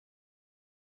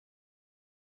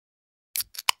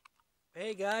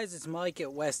Hey guys, it's Mike at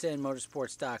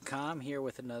westendmotorsports.com here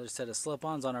with another set of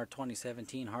slip-ons on our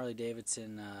 2017 Harley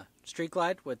Davidson Street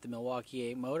Glide with the Milwaukee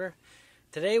 8 motor.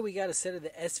 Today we got a set of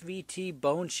the SVT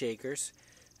Boneshakers.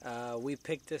 We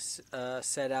picked this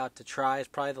set out to try. It's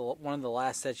probably one of the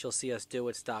last sets you'll see us do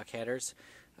with stock headers.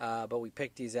 But we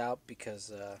picked these out because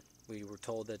we were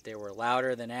told that they were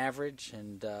louder than average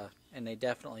and they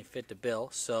definitely fit the bill.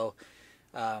 So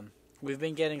we've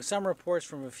been getting some reports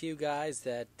from a few guys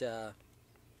that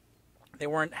they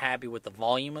weren't happy with the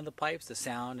volume of the pipes. The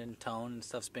sound and tone and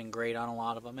stuff's been great on a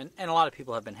lot of them. And a lot of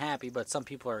people have been happy, but some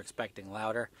people are expecting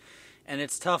louder. And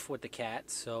it's tough with the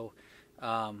Cat, so,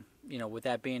 with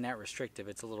that being that restrictive,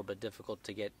 it's a little bit difficult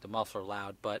to get the muffler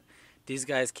loud. But these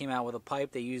guys came out with a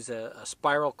pipe. They use a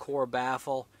spiral core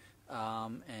baffle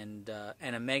and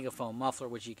a megaphone muffler,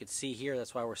 which you could see here.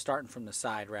 That's why we're starting from the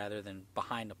side rather than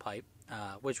behind the pipe,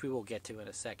 which we will get to in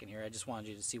a second here. I just wanted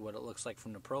you to see what it looks like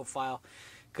from the profile,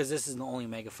 because this is the only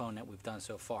megaphone that we've done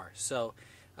so far. So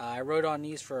I rode on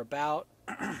these for about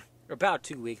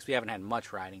 2 weeks. We haven't had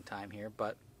much riding time here,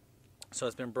 but so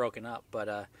it's been broken up.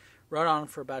 But rode on them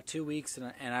for about 2 weeks,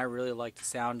 and I really like the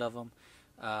sound of them.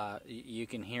 You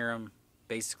can hear them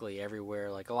basically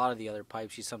everywhere. Like a lot of the other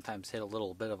pipes, you sometimes hit a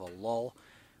little bit of a lull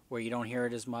where you don't hear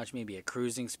it as much, maybe at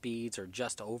cruising speeds or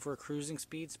just over cruising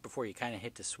speeds before you kind of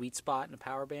hit the sweet spot in the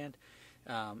power band.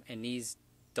 And these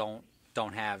don't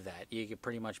have that. You can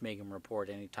pretty much make them report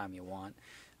anytime you want.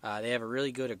 They have a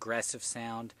really good aggressive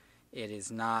sound. It is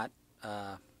not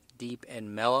deep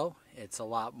and mellow. It's a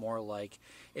lot more like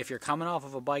if you're coming off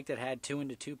of a bike that had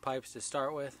 2-into-2 pipes to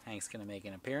start with. Hank's going to make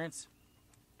an appearance.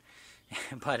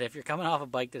 But if you're coming off a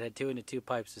bike that had 2-into-2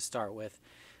 pipes to start with,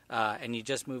 and you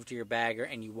just moved to your bagger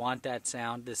and you want that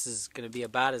sound, this is going to be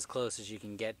about as close as you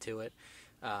can get to it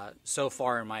so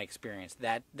far in my experience.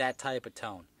 That type of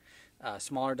tone.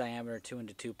 Smaller diameter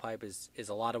 2-into-2 pipe is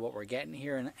a lot of what we're getting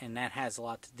here, and that has a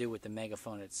lot to do with the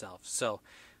megaphone itself. So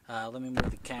let me move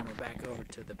the camera back over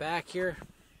to the back here.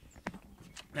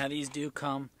 Now these do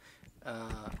come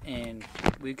and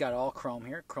we've got all chrome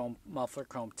here, chrome muffler,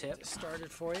 chrome tip. Just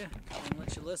started for you and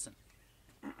let you listen.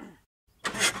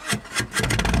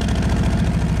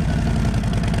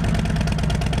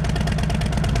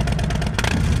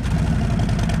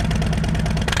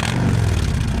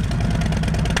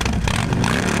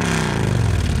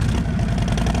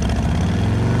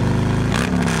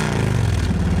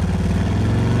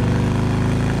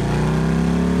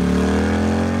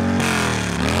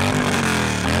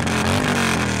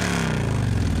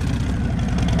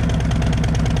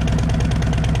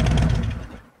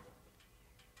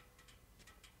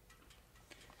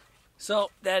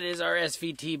 So that is our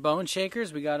SVT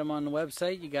Boneshakers. We got them on the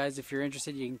website. You guys, if you're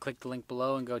interested, you can click the link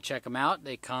below and go check them out.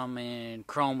 They come in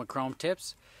chrome with chrome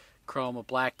tips, chrome with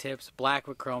black tips, black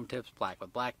with chrome tips, black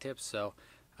with black tips. So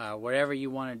whatever you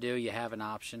want to do, you have an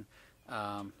option.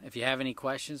 If you have any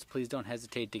questions, please don't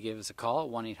hesitate to give us a call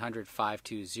at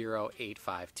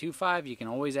 1-800-520-8525. You can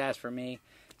always ask for me.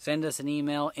 Send us an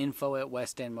email,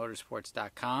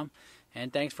 info@westendmotorsports.com.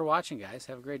 And thanks for watching, guys.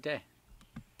 Have a great day.